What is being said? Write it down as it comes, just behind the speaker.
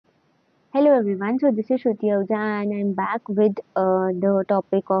Hello everyone, so this is Shruti Ahuja and I'm back with the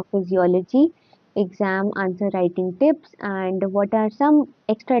topic of physiology, exam answer writing tips, and what are some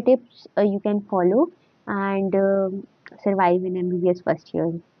extra tips you can follow and survive in MBBS first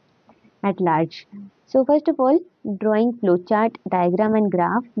year at large. So first of all, drawing flowchart, diagram and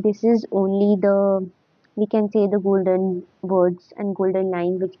graph. This is only the, we can say, the golden words and golden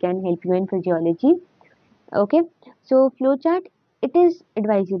line which can help you in physiology. Okay, so flowchart, it is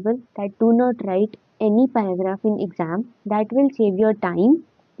advisable that do not write any paragraph in exam. That will save your time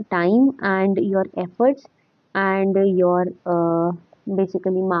and your efforts and your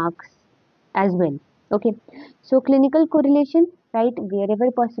basically marks as well. Okay, so clinical correlation, right, wherever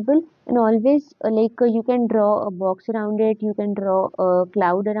possible, and always you can draw a box around it, you can draw a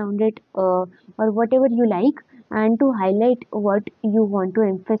cloud around it, or whatever you like, and to highlight what you want to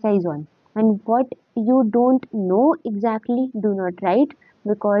emphasize on, and what you don't know exactly, do not write,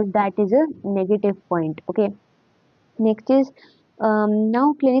 because that is a negative point. Okay, next is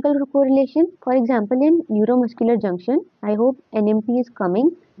now clinical correlation. For example, in neuromuscular junction, I hope NMP is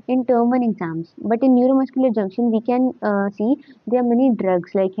coming in term 1 exams. But in neuromuscular junction, we can see there are many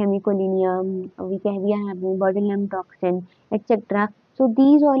drugs like hemicolinium, we are having botulinum toxin, etc. So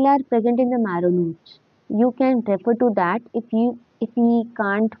these all are present in the marrow notes. You can refer to that if we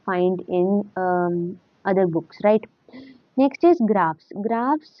can't find in other books, right? Next is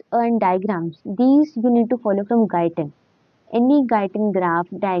graphs and diagrams. These you need to follow from Guyton. Any Guyton graph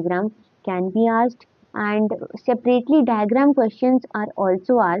diagram can be asked, and separately diagram questions are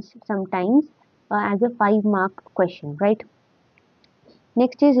also asked sometimes as a 5 mark question, right?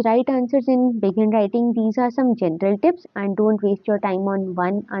 Next is write answers in big handwriting. These are some general tips, and don't waste your time on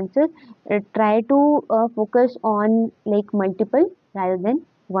one answer. Try to focus on like multiple rather than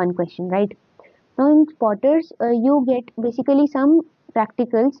one question, right? Now in spotters, you get basically some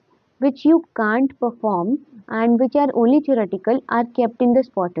practicals which you can't perform and which are only theoretical are kept in the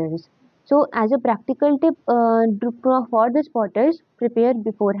spotters. So as a practical tip for the spotters, prepare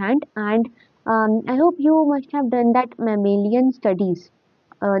beforehand, and I hope you must have done that mammalian studies,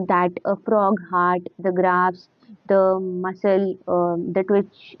 that frog heart, the graphs, the muscle, the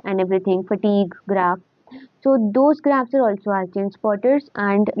twitch and everything, fatigue graph. So those graphs are also asked in spotters,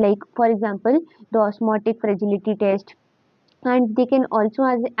 and like for example the osmotic fragility test, and they can also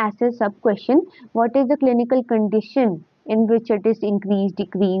ask a sub question, what is the clinical condition in which it is increased,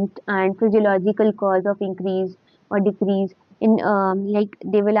 decreased, and physiological cause of increase or decrease. In like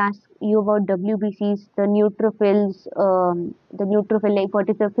they will ask you about WBCs, the neutrophils, the neutrophil, like what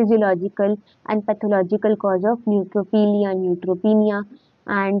is the physiological and pathological cause of neutrophilia, neutropenia,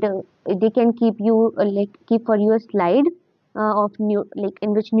 and they can keep you keep for you a slide of new like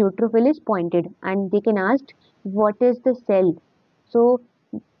in which neutrophil is pointed, and they can ask what is the cell. So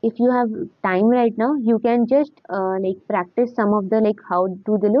if you have time right now, you can just practice some of the like how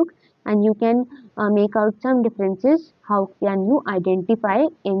do they look, and you can make out some differences. How can you identify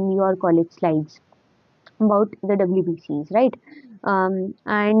in your college slides about the WBCs, right?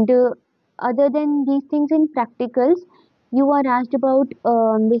 And other than these things in practicals, you are asked about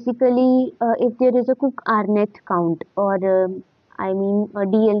basically if there is a Cook Arnett count, or I mean a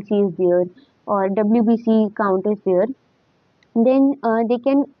DLC is there, or WBC count is there, then they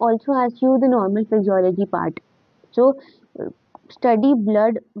can also ask you the normal physiology part. So study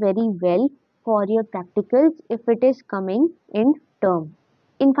blood very well for your practicals if it is coming in term.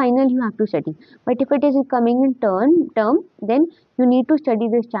 In final you have to study, but if it is coming in term, then you need to study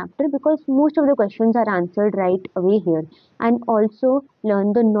this chapter, because most of the questions are answered right away here. And also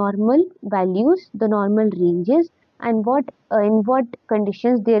learn the normal values, the normal ranges, and what in what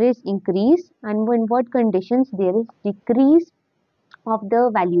conditions there is increase, and in what conditions there is decrease of the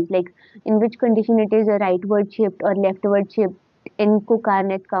values, like in which condition it is a rightward shift or leftward shift in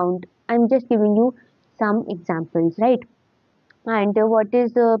Cook-Arnett count. I'm just giving you some examples, right? And what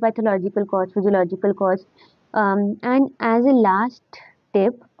is the pathological cause, physiological cause. And as a last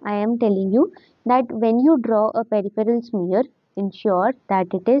tip, I am telling you that when you draw a peripheral smear, ensure that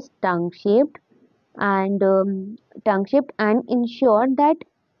it is tongue shaped, and ensure that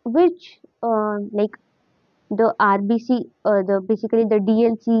which the RBC, the basically the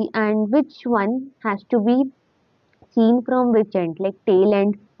DLC, and which one has to be seen from which end, like tail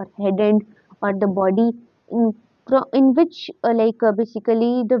end or head end or the body, in which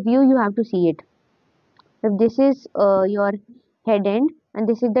basically the view you have to see it. If this is your head end and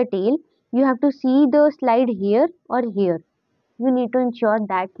this is the tail, you have to see the slide here or here. You need to ensure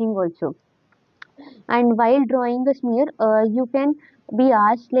that thing also. And while drawing the smear, you can be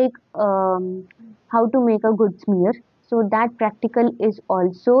asked like how to make a good smear. so that practical is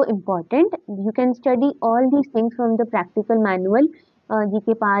also important. You can study all these things from the practical manual,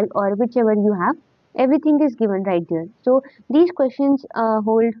 GK PAL or whichever you have. Everything is given right there. So these questions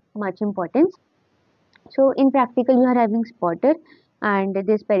hold much importance. So in practical, you are having spotter and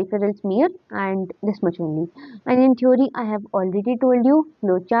this peripheral smear and this much only. And in theory, I have already told you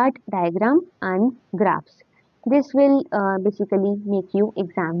flowchart, diagram and graphs. This will basically make you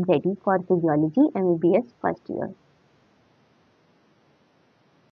exam ready for physiology MBBS first year.